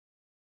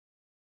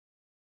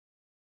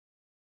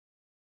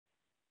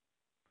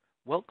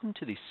Welcome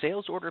to the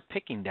sales order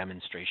picking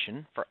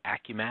demonstration for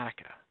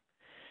Acumatica.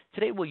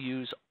 Today we'll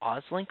use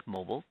Oslink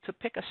Mobile to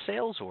pick a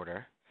sales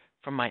order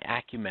from my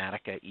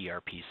Acumatica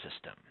ERP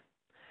system.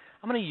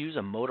 I'm going to use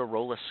a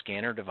Motorola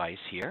scanner device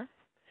here.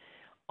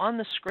 On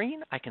the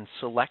screen I can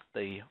select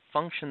the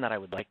function that I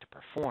would like to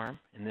perform.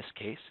 In this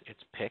case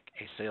it's pick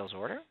a sales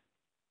order.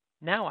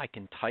 Now I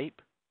can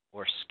type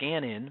or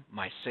scan in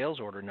my sales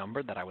order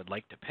number that I would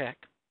like to pick.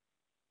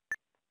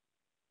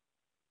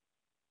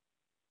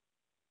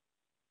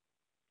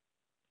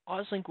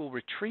 Oslink will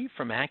retrieve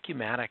from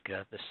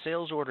Acumatica the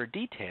sales order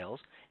details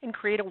and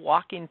create a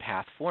walking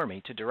path for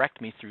me to direct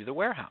me through the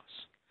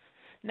warehouse.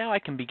 Now I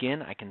can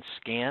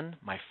scan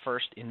my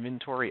first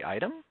inventory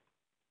item.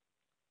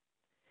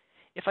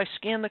 If I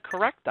scan the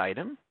correct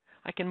item,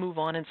 I can move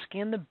on and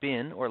scan the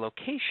bin or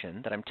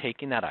location that I'm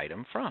taking that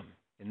item from,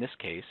 in this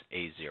case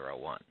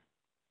A01.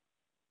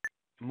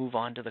 Move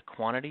on to the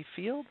quantity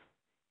field.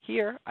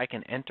 Here I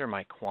can enter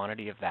my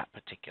quantity of that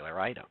particular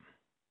item.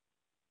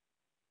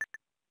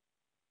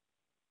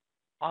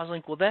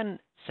 Oslink will then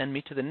send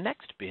me to the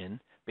next bin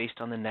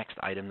based on the next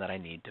item that I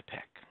need to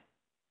pick.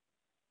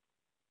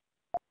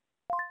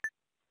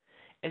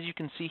 As you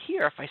can see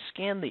here, if I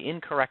scan the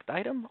incorrect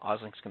item,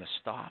 Oslink's going to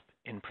stop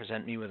and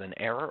present me with an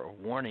error or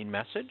warning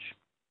message.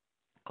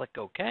 Click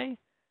OK.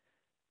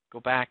 Go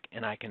back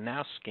and I can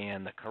now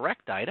scan the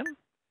correct item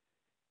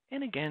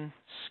and again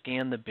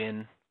scan the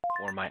bin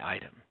for my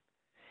item.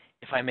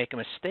 If I make a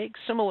mistake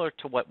similar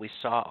to what we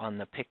saw on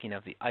the picking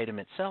of the item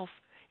itself,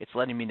 it's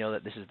letting me know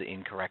that this is the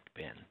incorrect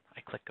bin.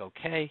 I click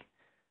OK.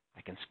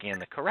 I can scan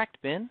the correct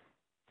bin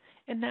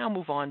and now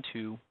move on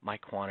to my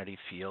quantity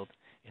field,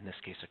 in this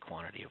case a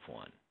quantity of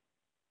 1.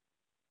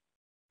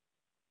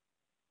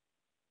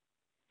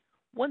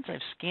 Once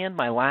I've scanned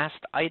my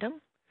last item,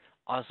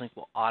 Oslink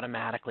will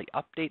automatically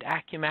update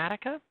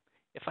Acumatica.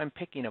 If I'm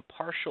picking a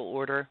partial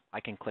order, I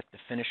can click the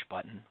Finish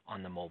button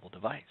on the mobile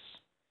device.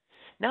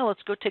 Now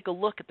let's go take a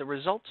look at the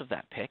results of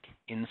that pick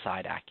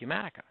inside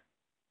Acumatica.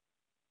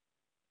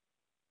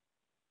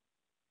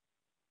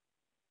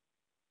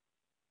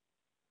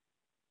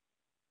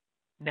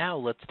 Now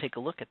let's take a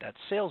look at that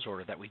sales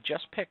order that we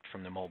just picked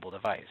from the mobile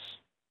device.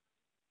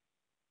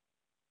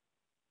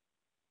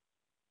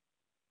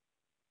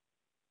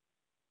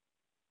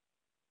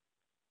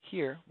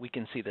 Here we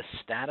can see the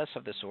status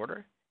of this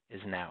order is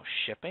now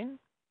shipping,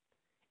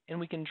 and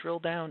we can drill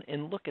down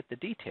and look at the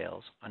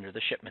details under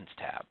the Shipments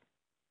tab.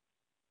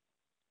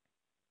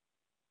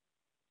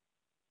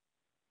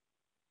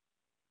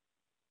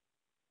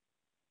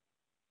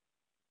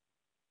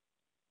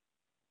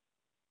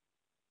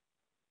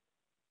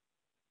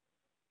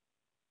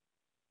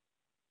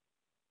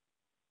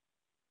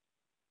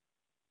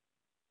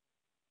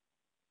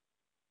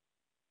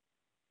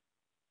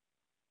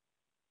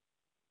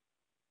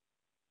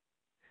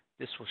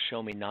 This will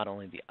show me not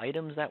only the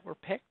items that were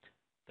picked,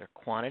 their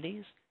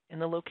quantities,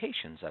 and the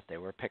locations that they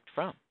were picked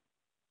from.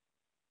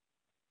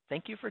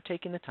 Thank you for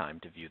taking the time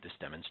to view this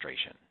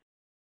demonstration.